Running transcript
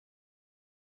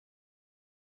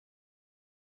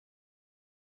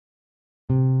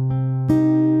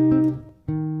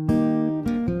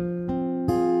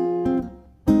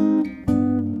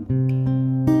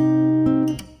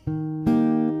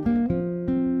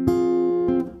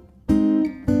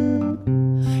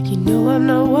You know I'm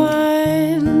not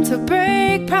one to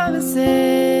break promises.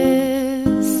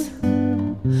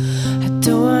 I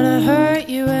don't wanna hurt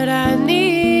you, but I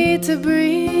need to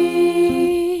breathe.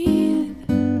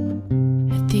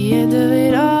 At the end of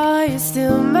it all, you're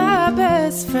still my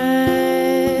best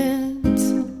friend.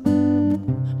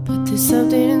 But there's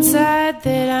something inside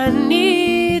that I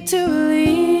need to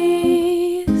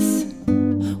release.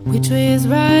 Which way is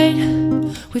right?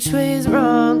 Which way is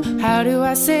wrong? How do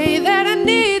I say that I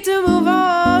need to move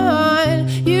on?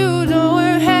 You know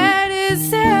we're headed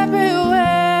separate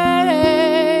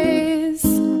ways,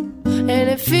 and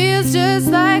it feels just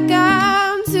like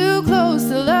I'm too close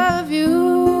to love you.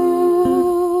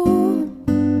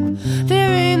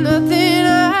 There ain't nothing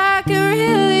I can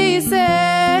really say.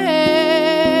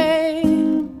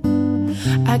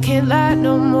 I can't lie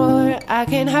no more, I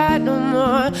can't hide no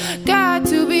more. Got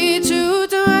to be true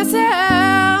to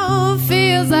myself.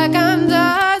 Feels like I'm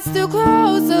just too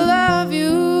close to love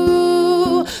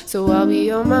you. So I'll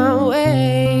be on my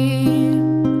way.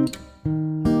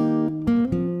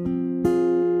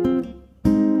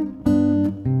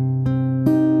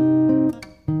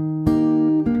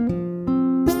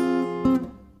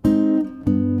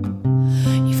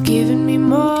 You've given me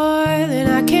more than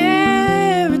I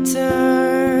can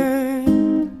return,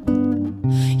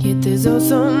 yet there's oh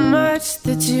so much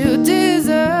that you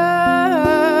deserve.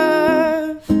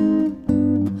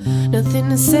 Nothing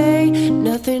to say,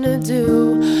 nothing to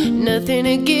do, nothing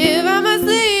to give. I must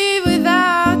leave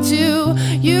without you.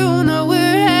 You know we're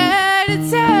headed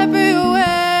separate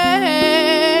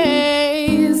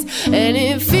ways, and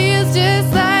it feels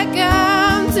just like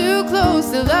I'm too close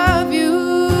to love you.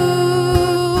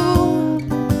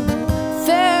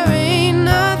 There ain't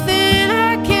nothing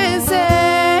I can say.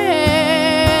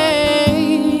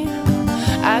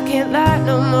 I can't lie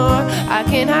no more, I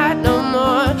can't hide no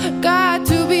more. Got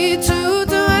to be true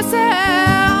to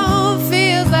myself.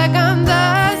 Feels like I'm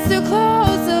just too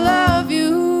close to love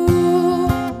you,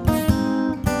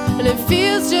 and it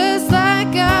feels just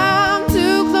like I'm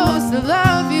too close to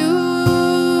love you.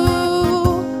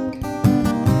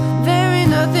 There ain't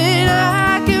nothing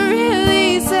I can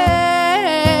really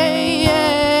say,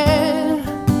 yeah.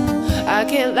 I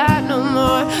can't lie no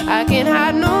more, I can't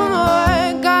hide no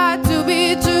more. Got to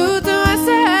be true to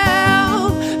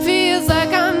myself. Feels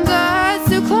like I'm just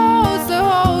too close to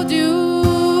hold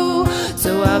you.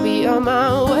 So I'll be on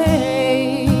my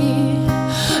way,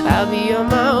 I'll be on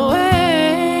my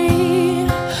way,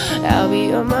 I'll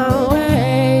be on my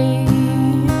way.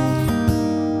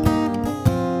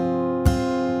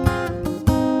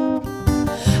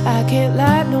 I can't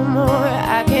lie no more,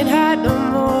 I can't hide no more.